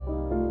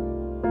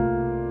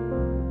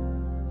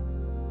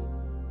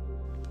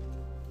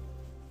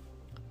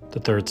The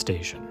third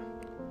station.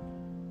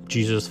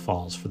 Jesus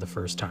falls for the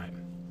first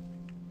time.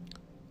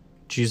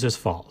 Jesus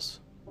falls.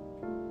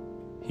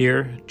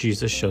 Here,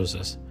 Jesus shows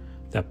us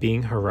that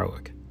being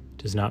heroic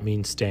does not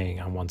mean staying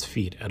on one's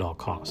feet at all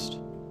cost.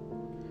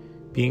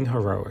 Being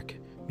heroic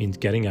means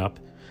getting up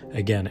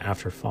again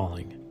after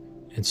falling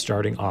and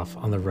starting off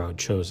on the road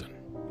chosen.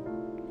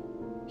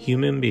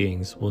 Human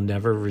beings will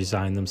never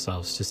resign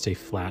themselves to stay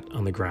flat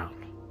on the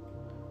ground.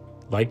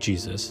 Like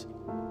Jesus,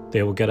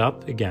 they will get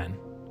up again,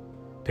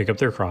 pick up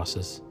their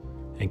crosses,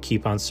 and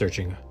keep on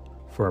searching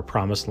for a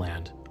promised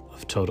land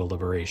of total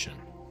liberation.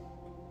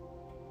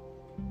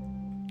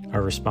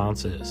 Our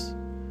response is,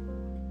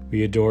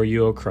 "We adore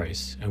you, O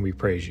Christ, and we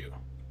praise you,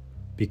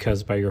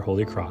 because by your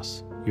holy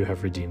cross you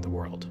have redeemed the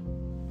world."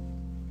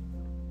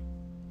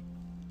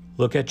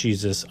 Look at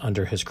Jesus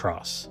under his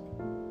cross.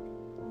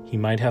 He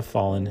might have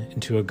fallen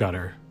into a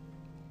gutter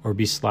or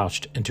be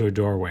slouched into a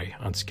doorway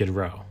on Skid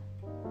Row.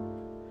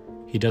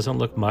 He doesn't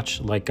look much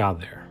like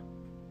God there,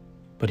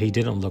 but he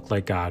didn't look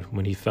like God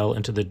when he fell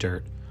into the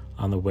dirt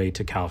on the way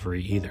to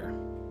Calvary either.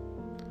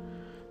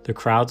 The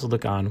crowds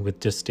look on with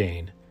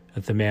disdain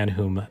at the man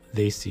whom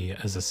they see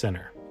as a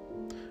sinner,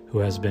 who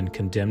has been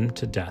condemned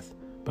to death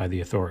by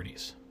the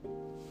authorities.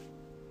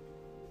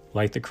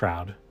 Like the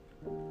crowd,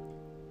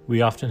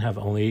 we often have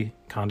only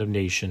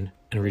condemnation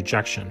and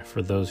rejection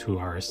for those who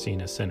are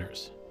seen as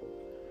sinners.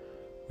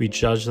 We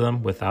judge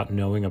them without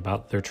knowing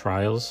about their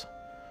trials,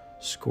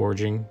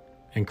 scourging,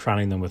 and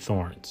crowning them with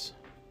thorns.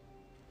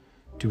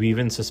 Do we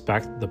even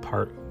suspect the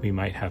part we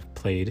might have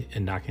played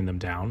in knocking them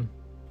down?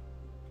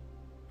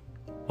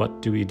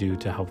 What do we do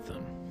to help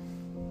them?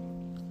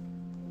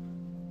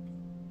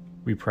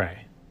 We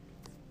pray.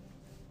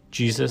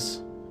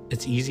 Jesus,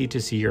 it's easy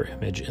to see your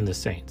image in the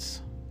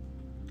saints.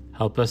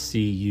 Help us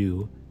see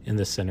you in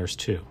the sinners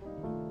too.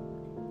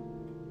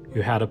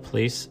 You had a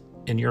place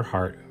in your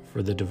heart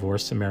for the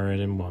divorced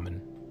Samaritan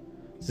woman,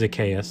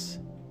 Zacchaeus,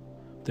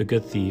 the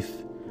good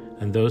thief,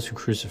 and those who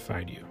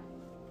crucified you.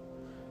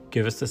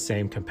 Give us the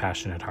same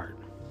compassionate heart.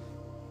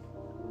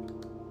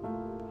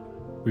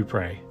 We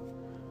pray.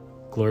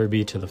 Glory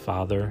be to the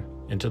Father,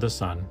 and to the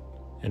Son,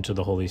 and to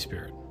the Holy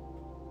Spirit,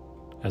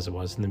 as it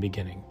was in the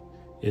beginning,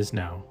 is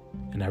now,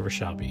 and ever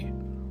shall be,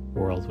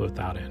 world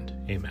without end.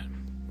 Amen.